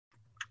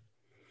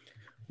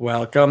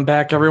Welcome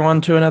back,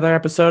 everyone, to another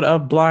episode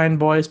of Blind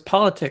Boys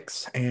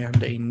Politics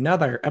and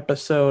another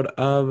episode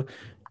of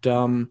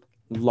Dumb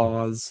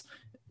Laws.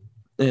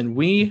 And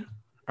we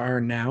are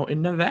now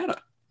in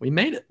Nevada. We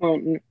made it. Well,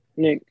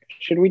 Nick,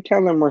 should we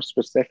tell them more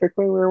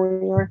specifically where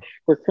we are?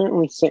 We're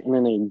currently sitting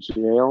in a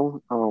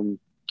jail,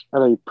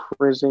 at a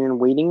prison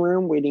waiting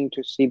room, waiting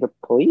to see the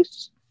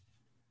police.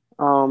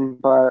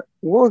 But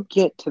we'll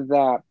get to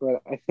that.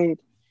 But I think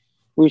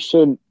we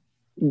should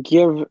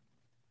give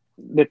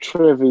the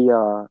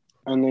trivia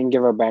and then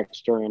give a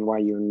backstory on why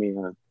you and me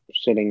are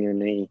sitting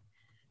in a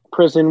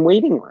prison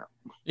waiting room.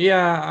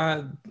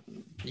 Yeah,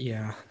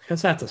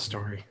 because that's a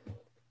story.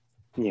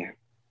 Yeah.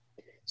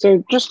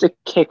 So just to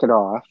kick it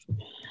off,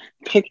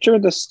 picture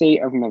the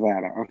state of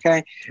Nevada,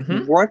 okay?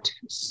 Mhm. What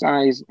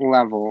size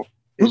level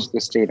is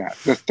the state at?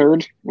 The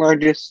third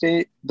largest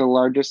state, the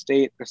largest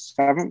state, the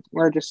seventh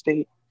largest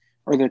state,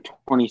 or the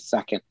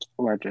 22nd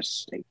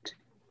largest state?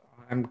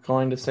 I'm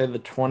going to say the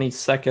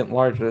 22nd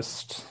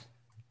largest.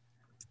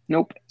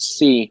 Nope.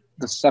 C,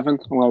 the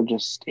seventh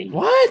largest state.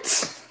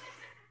 What?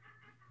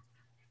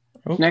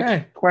 Okay.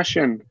 Next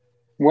question.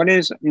 What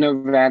is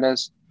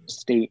Nevada's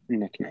state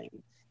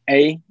nickname?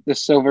 A, the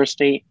silver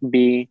state,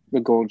 B, the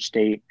gold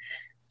state,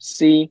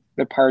 C,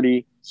 the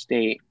party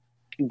state,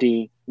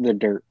 D, the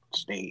dirt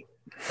state.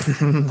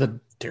 The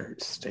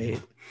dirt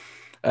state.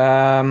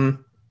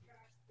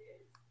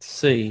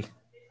 C.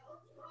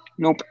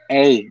 Nope.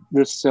 A,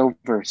 the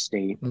silver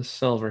state. The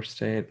silver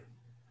state.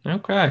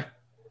 Okay.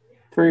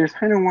 For your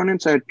final one,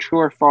 it's a true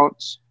or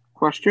false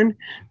question.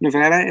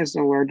 Nevada is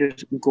the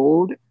largest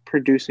gold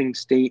producing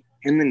state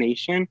in the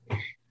nation.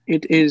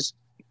 It is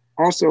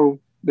also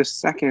the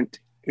second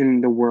in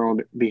the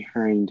world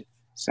behind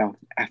South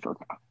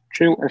Africa.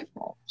 True or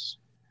false?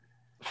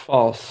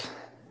 False.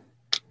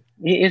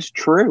 It is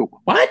true.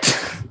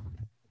 What?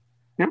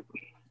 Yep.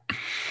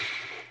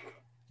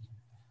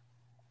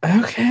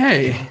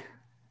 Okay.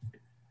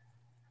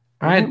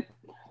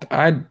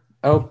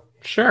 Oh,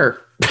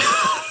 sure.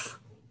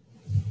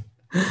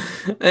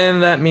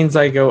 And that means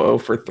I go 0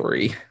 for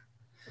 3.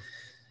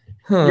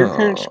 Your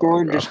current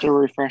score, just a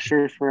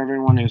refresher for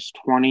everyone, is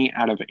 20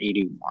 out of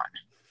 81.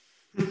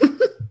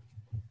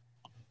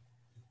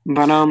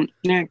 But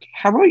Nick,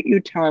 how about you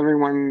tell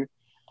everyone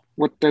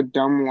what the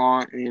dumb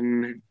law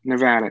in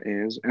Nevada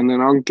is, and then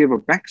I'll give a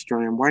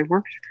backstory on why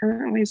we're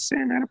currently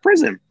sitting at a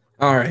prison.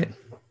 All right.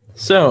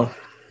 So,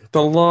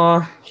 the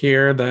law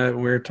here that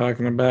we're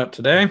talking about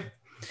today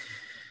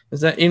is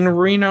that in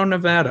Reno,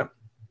 Nevada,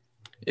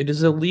 it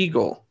is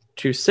illegal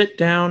to sit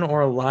down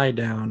or lie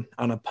down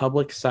on a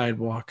public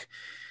sidewalk.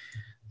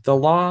 The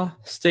law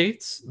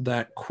states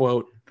that,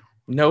 quote,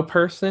 no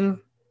person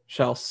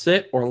shall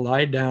sit or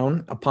lie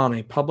down upon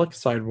a public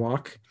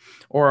sidewalk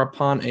or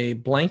upon a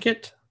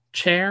blanket,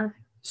 chair,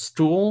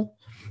 stool,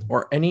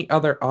 or any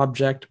other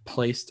object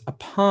placed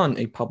upon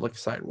a public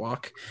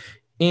sidewalk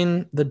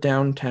in the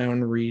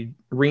downtown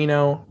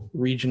Reno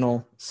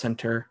Regional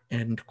Center,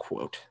 end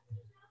quote.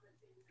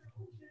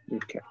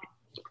 Okay.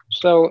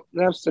 So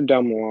that's the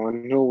dumb law.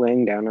 No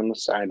laying down on the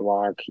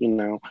sidewalk,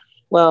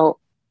 Well,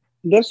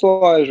 this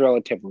law is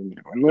relatively new,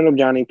 and Little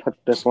Johnny put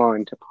this law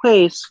into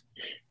place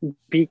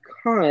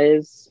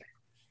because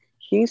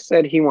he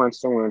said he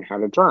wants to learn how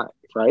to drive,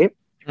 right?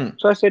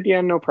 So I said,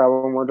 yeah, no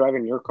problem. We're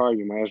driving your car.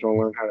 You might as well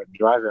learn how to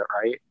drive it,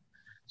 right?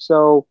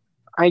 So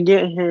I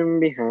get him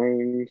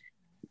behind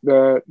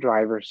the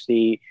driver's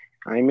seat.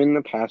 I'm in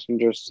the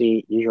passenger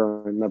seat.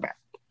 You're in the back.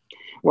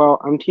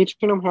 Well, I'm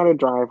teaching him how to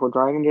drive. We're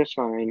driving just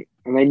fine.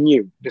 And then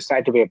you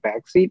decide to be a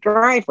backseat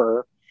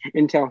driver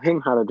and tell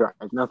him how to drive.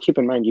 Now, keep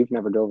in mind, you've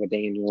never drove a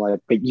day in your life,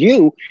 but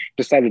you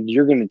decided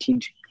you're going to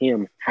teach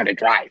him how to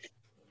drive.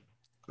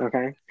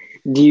 Okay?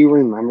 Do you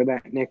remember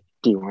that, Nick?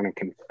 Do you want to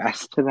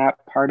confess to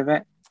that part of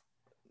it?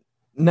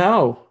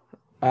 No.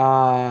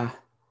 Well,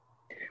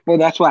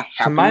 that's what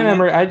happened. To my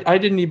memory, I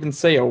didn't even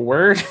say a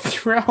word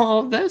through all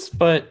of this,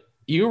 but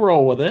you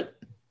roll with it.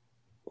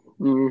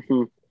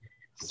 Mm-hmm.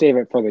 Save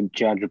it for the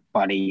judge,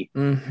 buddy.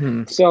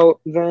 Mm-hmm. So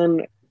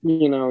then,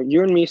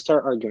 you and me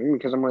start arguing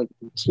because I'm like,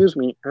 excuse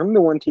me, I'm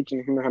the one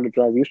teaching him how to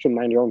drive. You should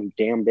mind your own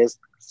damn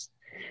business.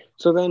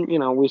 So then,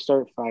 we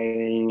start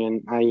fighting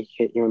and I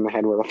hit you in the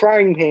head with a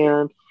frying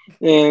pan.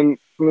 And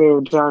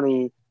little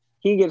Johnny,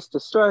 he gets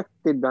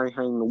distracted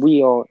behind the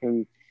wheel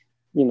and,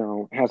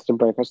 has to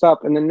break us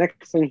up. And the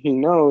next thing he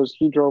knows,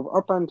 he drove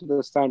up onto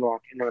the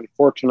sidewalk and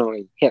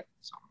unfortunately hit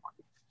someone.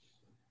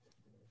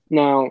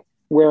 Now,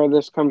 where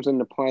this comes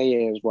into play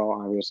is, well,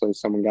 obviously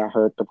someone got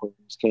hurt, the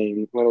police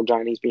came, little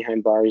Johnny's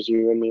behind bars,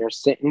 you and me are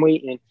sitting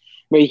waiting.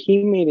 But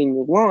he made a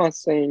new law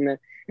saying that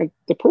if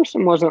the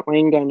person wasn't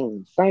laying down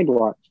on the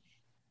sidewalk,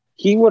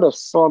 he would have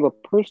saw the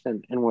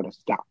person and would have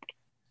stopped.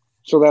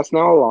 So that's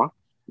now a law.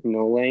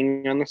 No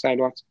laying on the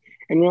sidewalks.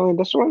 And really,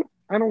 this one,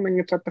 I don't think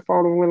it's at the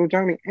fault of little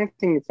Johnny. I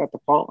think it's at the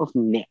fault of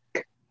Nick.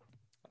 I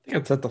think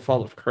it's at the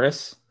fault of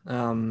Chris.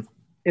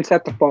 It's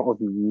at the fault of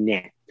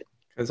Nick.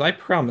 Because I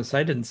promise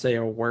I didn't say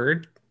a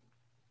word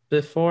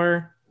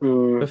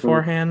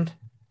beforehand.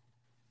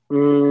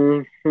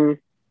 Mm-hmm.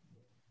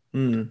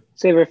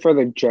 Save it for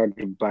the judge,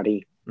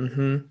 buddy.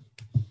 Mm-hmm.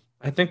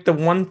 I think the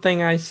one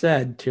thing I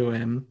said to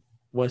him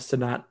was to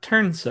not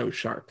turn so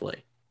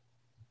sharply.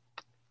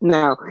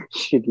 Now,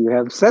 should you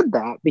have said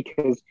that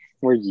because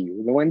were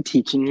you the one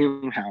teaching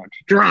him how to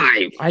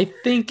drive? I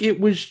think it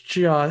was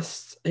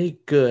just a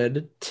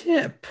good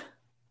tip.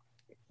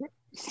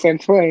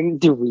 Since when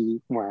do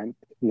we want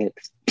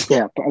next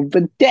tip of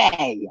the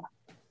day?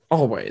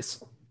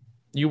 Always.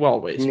 You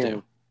always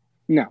do.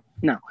 No.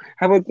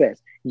 How about this?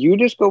 You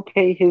just go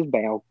pay his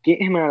bail,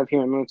 get him out of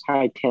here, and let's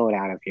hightail it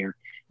out of here.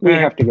 We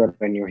have to go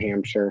to New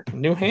Hampshire.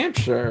 New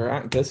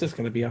Hampshire. This is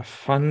going to be a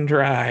fun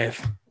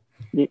drive.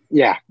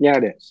 Yeah,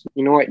 it is.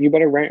 You know what? You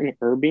better rent an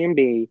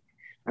Airbnb,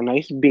 a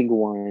nice big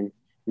one,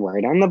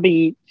 right on the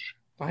beach.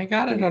 I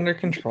got it under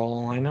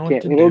control. I know what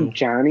Get to little do.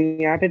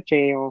 Johnny out of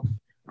jail.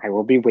 I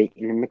will be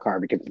waiting in the car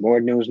because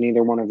Lord knows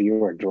neither one of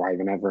you are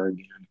driving ever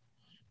again.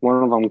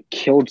 One of them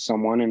killed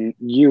someone, and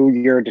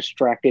you're a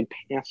distracted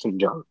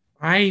passenger.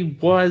 I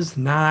was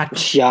not.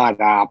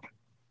 Shut up.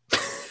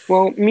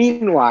 Well,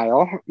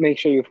 meanwhile, make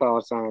sure you follow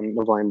us on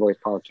the Blind Boys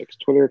Politics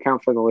Twitter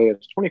account for the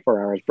latest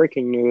 24 hours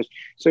breaking news.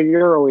 So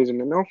you're always in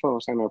the know. Follow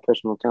us on our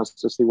personal accounts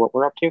to see what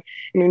we're up to.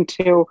 And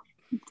until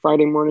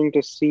Friday morning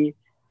to see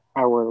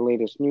our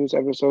latest news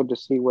episode, to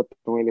see what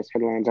the latest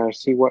headlines are,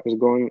 see what is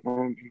going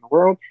on in the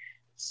world.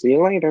 See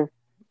you later.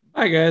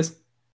 Bye, guys.